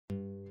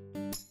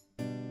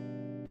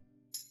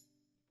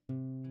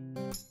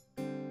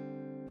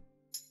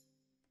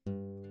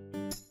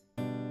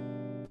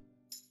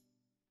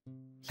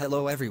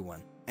Hello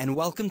everyone, and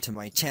welcome to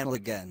my channel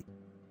again.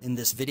 In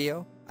this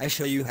video, I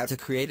show you how to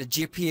create a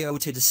GPO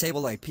to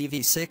disable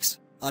IPv6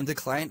 on the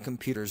client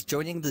computers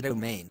joining the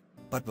domain.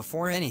 But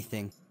before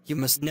anything, you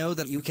must know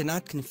that you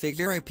cannot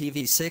configure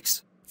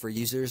IPv6 for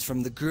users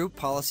from the group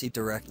policy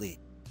directly.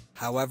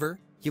 However,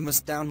 you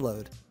must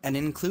download and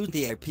include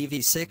the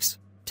IPv6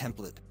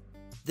 template.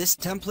 This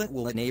template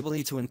will enable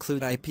you to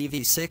include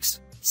IPv6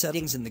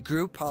 settings in the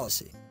group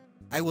policy.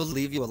 I will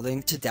leave you a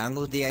link to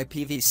download the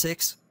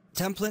IPv6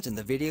 template in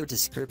the video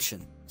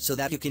description, so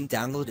that you can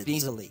download it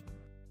easily.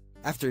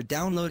 After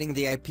downloading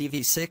the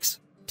IPv6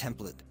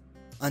 template,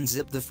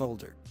 unzip the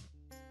folder.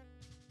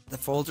 The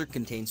folder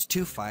contains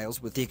two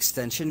files with the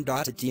extension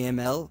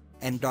 .dml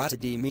and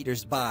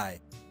 .dmeters.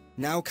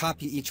 Now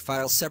copy each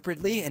file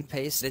separately and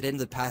paste it in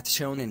the path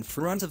shown in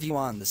front of you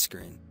on the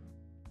screen.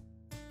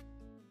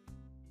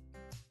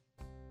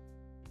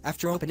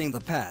 After opening the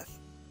path,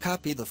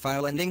 copy the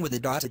file ending with the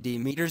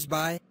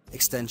 .dmeters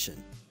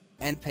extension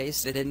and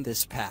paste it in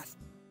this path.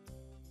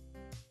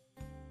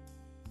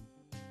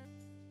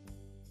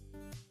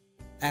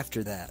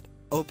 After that,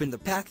 open the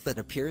path that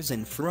appears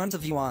in front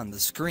of you on the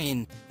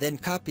screen, then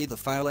copy the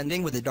file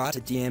ending with the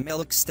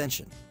 .dml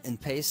extension and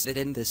paste it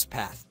in this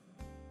path.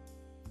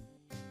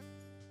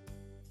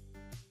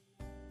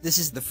 This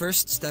is the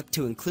first step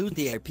to include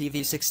the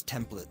IPv6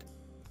 template.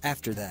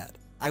 After that,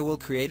 I will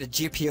create a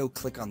GPO.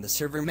 Click on the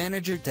Server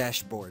Manager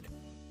dashboard.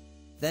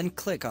 Then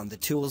click on the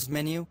Tools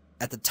menu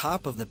at the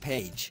top of the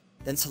page.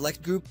 Then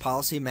select Group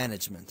Policy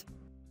Management.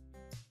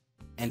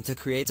 And to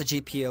create a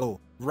GPO,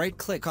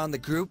 right-click on the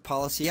Group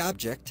Policy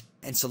object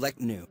and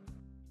select New.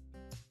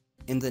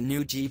 In the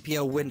new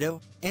GPO window,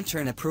 enter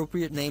an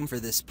appropriate name for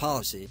this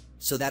policy,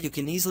 so that you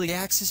can easily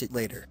access it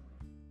later.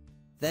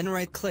 Then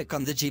right-click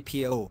on the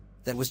GPO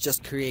that was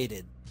just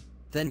created.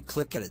 Then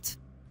click Edit.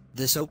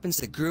 This opens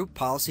the Group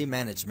Policy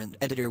Management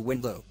Editor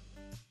window.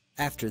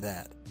 After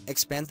that,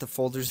 expand the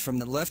folders from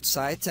the left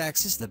side to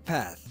access the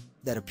path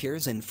that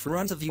appears in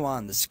front of you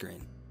on the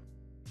screen.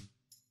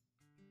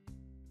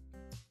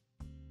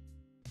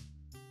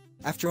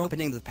 After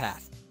opening the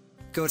path,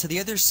 go to the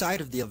other side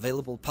of the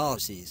available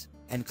policies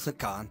and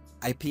click on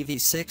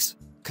IPv6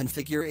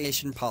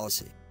 Configuration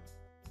Policy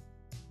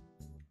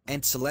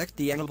and select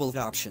the Enabled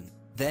option.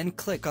 Then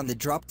click on the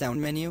drop-down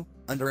menu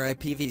under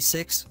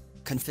IPv6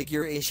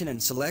 Configuration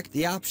and select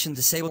the option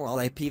Disable all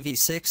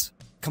IPv6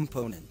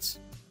 components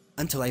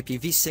until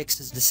IPv6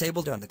 is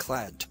disabled on the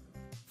client.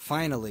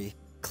 Finally,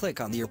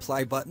 click on the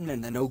Apply button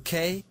and then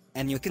OK,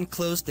 and you can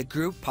close the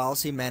Group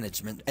Policy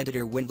Management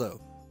Editor window.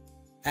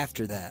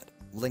 After that,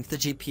 link the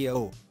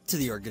GPO to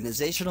the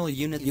organizational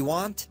unit you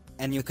want,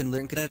 and you can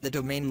link it at the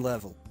domain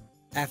level.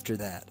 After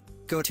that,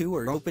 go to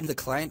or open the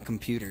client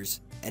computers,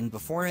 and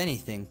before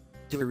anything,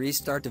 do a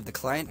restart of the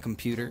client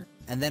computer,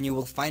 and then you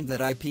will find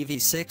that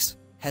IPv6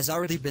 has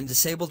already been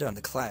disabled on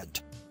the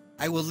client.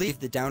 I will leave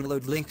the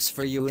download links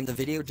for you in the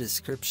video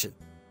description.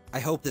 I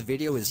hope the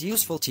video is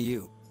useful to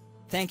you.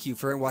 Thank you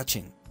for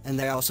watching, and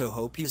I also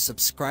hope you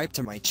subscribe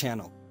to my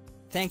channel.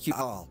 Thank you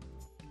all.